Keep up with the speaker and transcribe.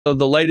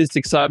The latest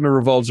excitement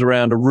revolves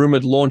around a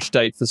rumored launch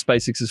date for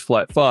SpaceX's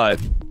Flight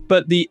 5,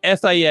 but the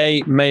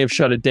FAA may have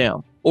shut it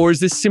down. Or is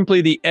this simply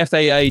the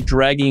FAA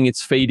dragging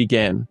its feet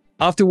again?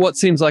 After what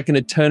seems like an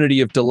eternity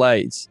of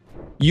delays,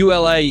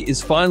 ULA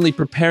is finally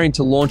preparing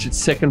to launch its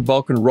second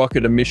Vulcan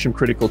rocket, a mission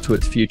critical to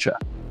its future.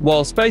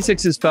 While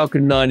SpaceX's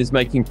Falcon 9 is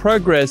making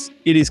progress,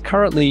 it is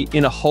currently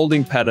in a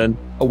holding pattern,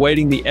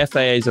 awaiting the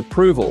FAA's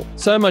approval.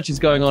 So much is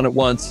going on at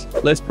once.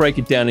 Let's break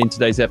it down in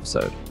today's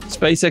episode.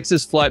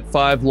 SpaceX's Flight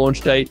 5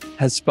 launch date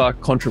has sparked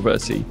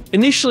controversy.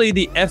 Initially,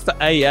 the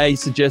FAA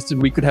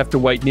suggested we could have to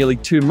wait nearly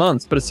 2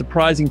 months, but a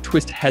surprising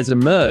twist has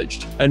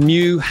emerged. A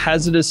new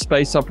hazardous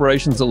space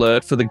operations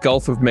alert for the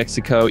Gulf of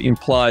Mexico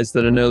implies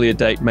that an earlier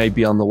date may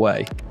be on the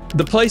way.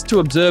 The place to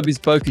observe is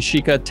Boca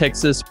Chica,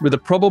 Texas, with a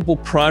probable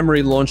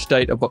primary launch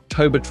date of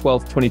October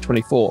 12,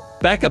 2024.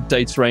 Backup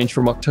dates range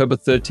from October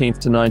 13th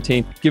to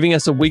 19th, giving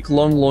us a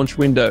week-long launch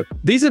window.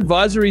 These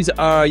advisories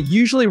are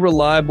usually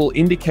reliable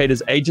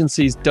indicators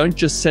agencies don't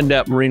just send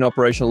out marine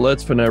operation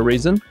alerts for no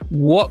reason.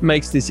 What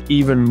makes this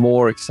even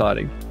more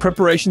exciting?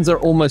 Preparations are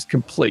almost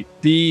complete.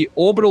 The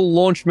orbital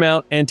launch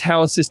mount and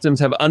tower systems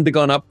have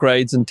undergone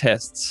upgrades and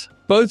tests.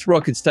 Both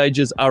rocket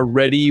stages are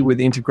ready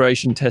with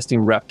integration testing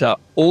wrapped up.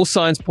 All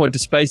signs point to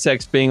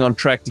SpaceX being on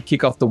track to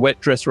kick off the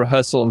wet dress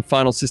rehearsal and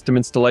final system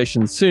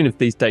installation soon if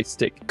these dates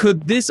stick.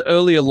 Could this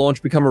earlier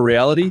launch become a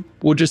reality?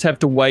 We'll just have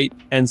to wait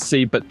and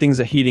see, but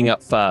things are heating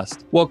up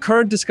fast. While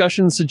current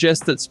discussions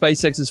suggest that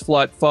SpaceX's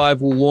Flight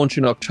 5 will launch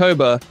in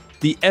October,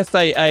 the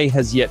FAA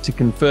has yet to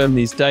confirm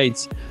these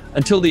dates.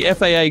 Until the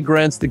FAA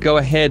grants the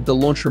go-ahead, the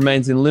launch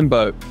remains in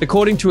limbo.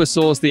 According to a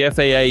source, the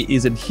FAA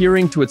is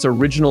adhering to its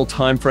original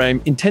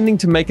timeframe, intending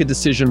to make a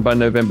decision by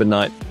November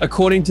 9th.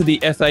 According to the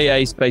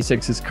FAA,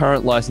 SpaceX's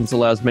current license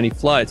allows many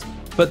flights,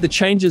 but the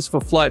changes for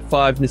Flight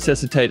 5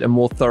 necessitate a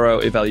more thorough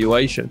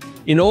evaluation.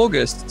 In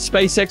August,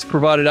 SpaceX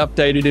provided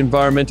updated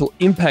environmental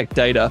impact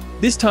data,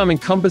 this time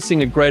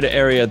encompassing a greater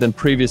area than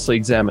previously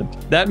examined.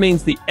 That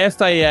means the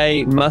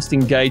FAA must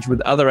engage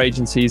with other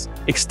agencies,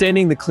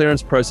 extending the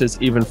clearance process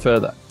even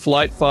further.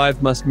 Flight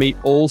 5 must meet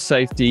all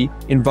safety,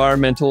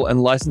 environmental,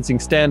 and licensing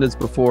standards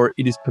before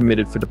it is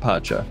permitted for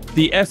departure.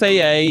 The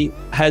FAA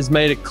has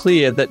made it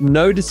clear that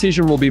no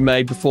decision will be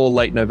made before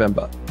late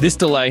November. This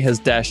delay has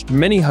dashed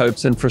many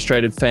hopes and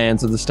frustrated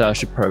fans of the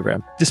Starship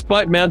program.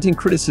 Despite mounting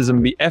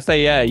criticism, the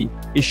FAA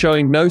is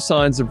showing no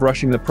signs of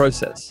rushing the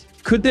process.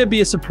 Could there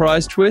be a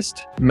surprise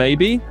twist?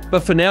 Maybe,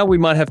 but for now we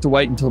might have to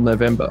wait until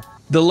November.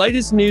 The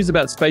latest news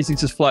about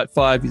SpaceX's Flight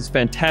 5 is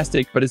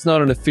fantastic, but it's not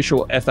an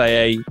official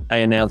FAA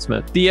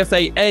announcement. The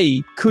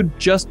FAA could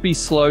just be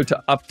slow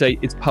to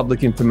update its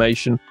public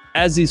information,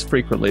 as is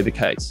frequently the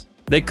case.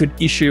 They could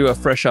issue a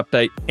fresh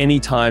update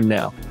anytime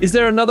now. Is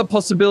there another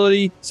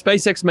possibility?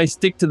 SpaceX may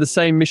stick to the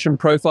same mission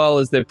profile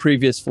as their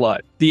previous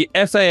flight. The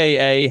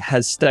FAA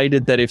has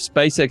stated that if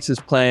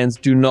SpaceX's plans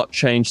do not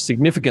change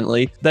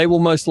significantly, they will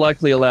most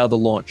likely allow the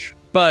launch.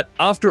 But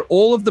after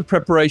all of the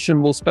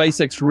preparation, will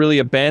SpaceX really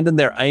abandon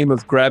their aim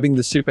of grabbing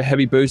the Super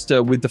Heavy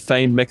booster with the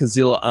famed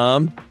Mechazilla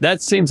arm?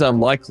 That seems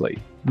unlikely.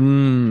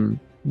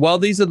 While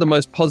these are the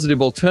most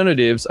positive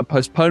alternatives, a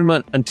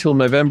postponement until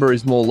November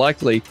is more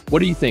likely. What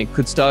do you think?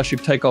 Could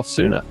Starship take off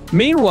sooner?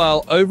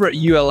 Meanwhile, over at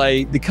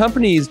ULA, the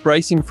company is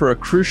bracing for a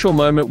crucial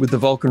moment with the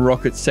Vulcan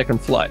rocket's second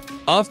flight.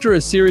 After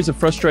a series of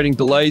frustrating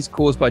delays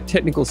caused by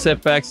technical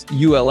setbacks,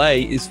 ULA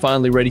is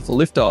finally ready for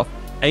liftoff,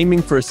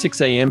 aiming for a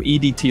 6 a.m.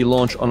 EDT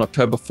launch on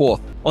October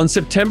 4th. On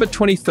September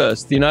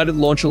 21st, the United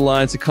Launch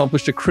Alliance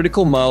accomplished a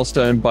critical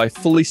milestone by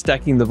fully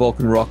stacking the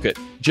Vulcan rocket,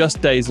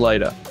 just days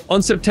later.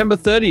 On September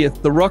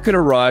 30th, the rocket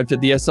arrived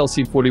at the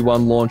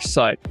SLC-41 launch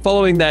site.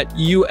 Following that,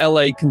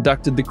 ULA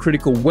conducted the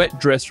critical wet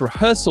dress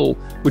rehearsal,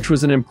 which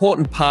was an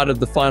important part of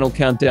the final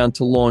countdown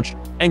to launch,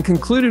 and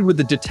concluded with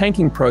the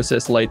detanking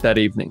process late that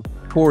evening.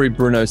 Tory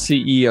Bruno,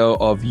 CEO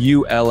of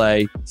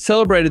ULA,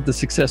 celebrated the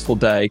successful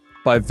day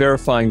by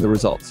verifying the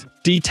results.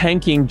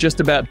 Detanking just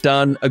about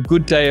done, a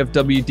good day of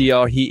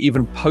WDR. He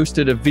even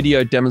posted a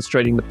video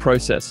demonstrating the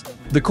process.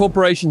 The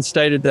corporation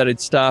stated that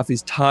its staff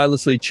is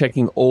tirelessly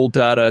checking all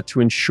data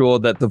to ensure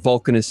that the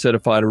Vulcan is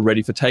certified and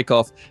ready for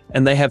takeoff,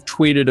 and they have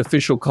tweeted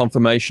official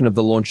confirmation of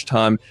the launch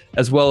time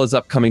as well as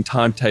upcoming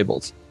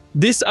timetables.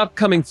 This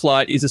upcoming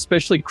flight is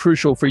especially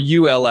crucial for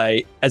ULA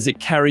as it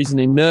carries an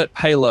inert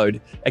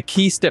payload, a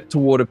key step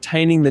toward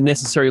obtaining the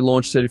necessary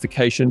launch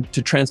certification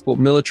to transport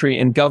military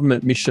and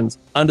government missions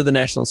under the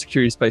National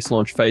Security Space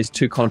Launch Phase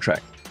 2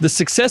 contract. The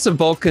success of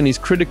Vulcan is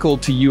critical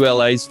to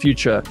ULA's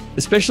future,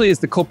 especially as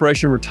the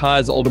corporation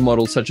retires older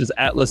models such as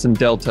Atlas and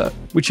Delta,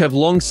 which have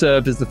long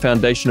served as the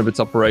foundation of its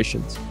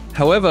operations.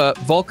 However,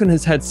 Vulcan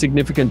has had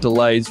significant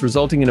delays,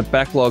 resulting in a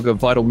backlog of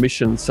vital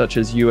missions such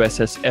as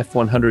USS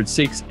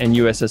F-106 and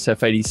USS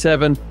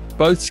F-87,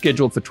 both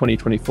scheduled for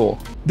 2024.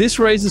 This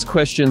raises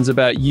questions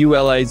about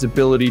ULA's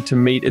ability to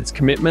meet its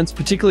commitments,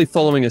 particularly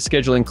following a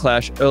scheduling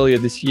clash earlier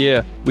this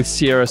year with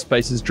Sierra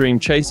Space's Dream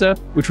Chaser,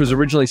 which was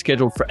originally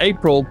scheduled for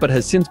April but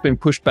has since been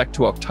pushed back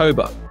to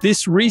October.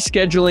 This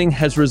rescheduling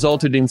has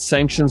resulted in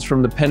sanctions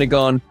from the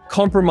Pentagon,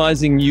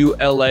 compromising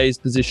ULA's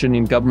position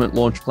in government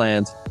launch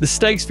plans. The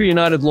stakes for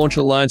United Launch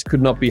Alliance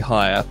could not be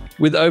higher,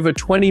 with over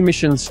 20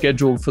 missions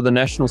scheduled for the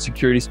National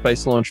Security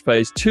Space Launch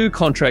Phase 2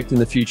 contract in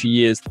the future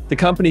years. The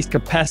company's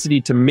capacity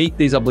to meet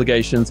these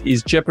obligations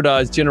is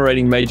jeopardized,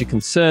 generating major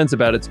concerns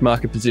about its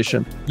market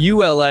position.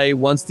 ULA,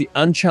 once the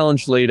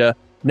unchallenged leader,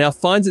 now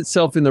finds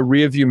itself in the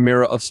rearview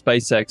mirror of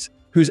SpaceX,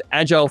 whose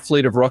agile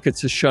fleet of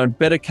rockets has shown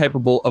better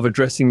capable of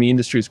addressing the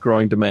industry's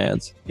growing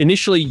demands.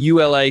 Initially,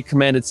 ULA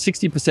commanded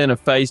 60% of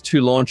Phase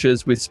 2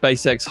 launches, with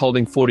SpaceX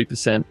holding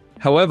 40%.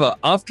 However,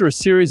 after a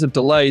series of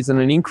delays and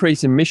an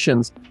increase in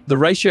missions, the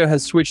ratio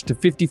has switched to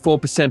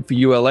 54% for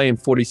ULA and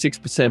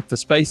 46% for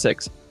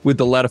SpaceX, with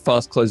the latter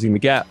fast closing the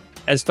gap.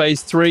 As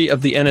Phase 3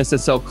 of the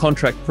NSSL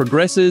contract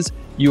progresses,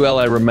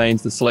 ULA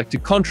remains the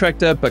selected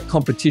contractor, but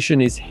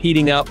competition is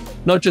heating up,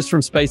 not just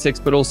from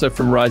SpaceX but also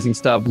from rising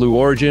star Blue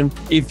Origin.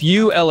 If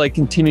ULA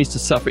continues to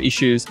suffer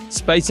issues,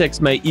 SpaceX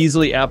may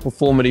easily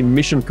outperform it in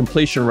mission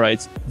completion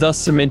rates, thus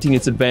cementing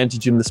its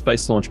advantage in the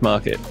space launch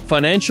market.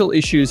 Financial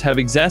issues have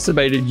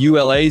exacerbated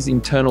ULA's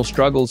internal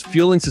struggles,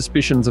 fueling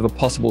suspicions of a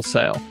possible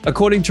sale.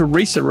 According to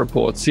recent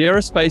reports,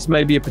 Sierra Space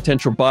may be a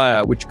potential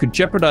buyer, which could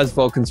jeopardize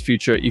Vulcan's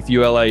future if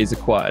ULA is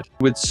acquired.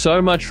 With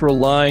so much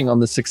relying on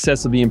the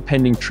success of the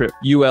impending trip,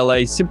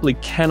 ULA simply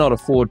cannot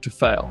afford to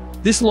fail.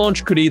 This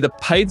launch could either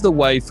pave the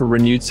way for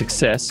renewed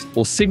success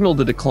or signal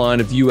the decline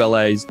of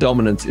ULA's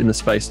dominance in the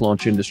space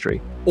launch industry.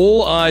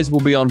 All eyes will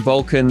be on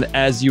Vulcan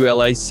as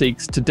ULA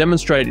seeks to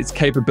demonstrate its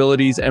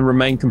capabilities and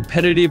remain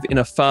competitive in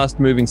a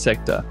fast-moving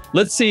sector.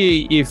 Let's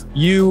see if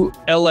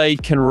ULA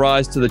can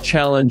rise to the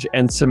challenge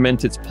and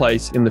cement its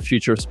place in the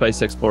future of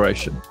space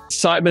exploration.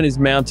 Excitement is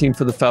mounting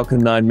for the Falcon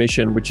 9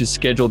 mission, which is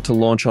scheduled to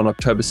launch on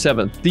October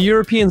 7th. The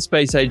European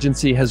Space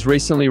Agency has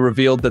recently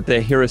revealed that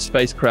their Hera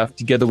spacecraft,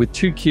 together with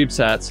 2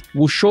 CubeSats,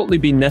 will shortly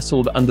be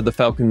nestled under the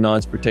Falcon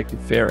 9's protective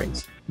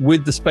fairings.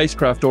 With the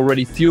spacecraft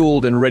already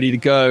fueled and ready to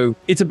go,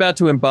 it's about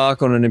to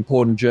embark on an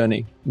important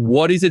journey.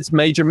 What is its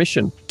major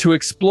mission? To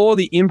explore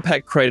the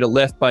impact crater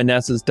left by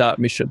NASA's DART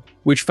mission,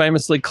 which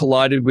famously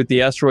collided with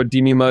the asteroid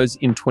Didymos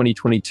in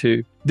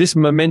 2022. This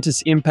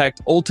momentous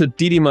impact altered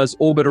Didymos'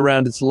 orbit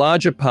around its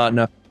larger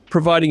partner,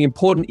 providing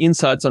important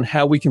insights on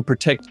how we can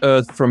protect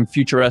Earth from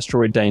future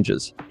asteroid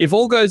dangers. If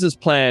all goes as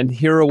planned,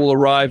 Hera will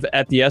arrive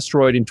at the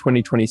asteroid in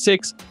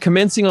 2026,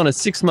 commencing on a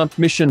 6-month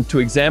mission to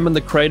examine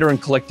the crater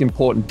and collect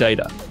important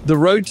data. The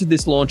road to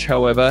this launch,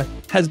 however,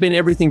 has been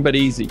everything but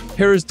easy.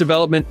 Hera's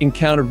development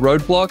encountered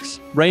roadblocks,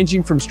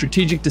 ranging from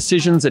strategic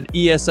decisions at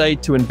ESA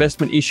to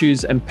investment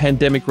issues and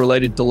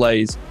pandemic-related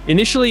delays.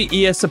 Initially,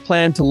 ESA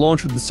planned to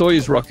launch with the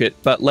Soyuz rocket,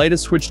 but later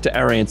switched to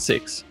Ariane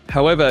 6.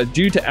 However,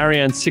 due to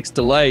Ariane 6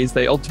 delays,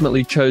 they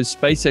ultimately chose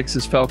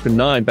SpaceX's Falcon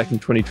 9 back in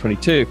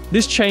 2022.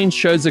 This change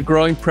shows a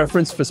growing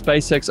preference for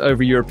SpaceX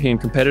over European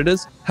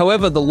competitors.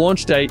 However, the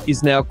launch date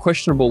is now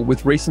questionable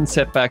with recent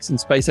setbacks in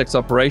SpaceX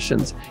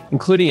operations,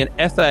 including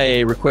an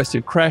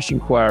FAA-requested crash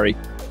inquiry,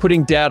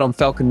 putting doubt on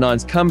Falcon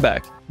 9's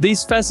comeback.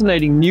 These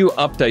fascinating new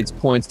updates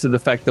points to the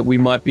fact that we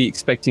might be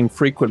expecting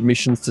frequent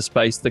missions to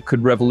space that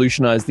could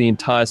revolutionize the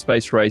entire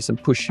space race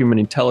and push human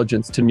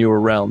intelligence to newer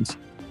realms.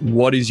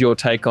 What is your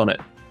take on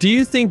it? Do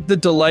you think the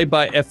delay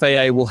by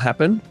FAA will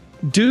happen?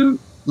 Do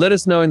let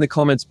us know in the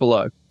comments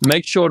below.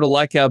 Make sure to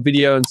like our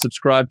video and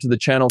subscribe to the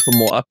channel for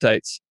more updates.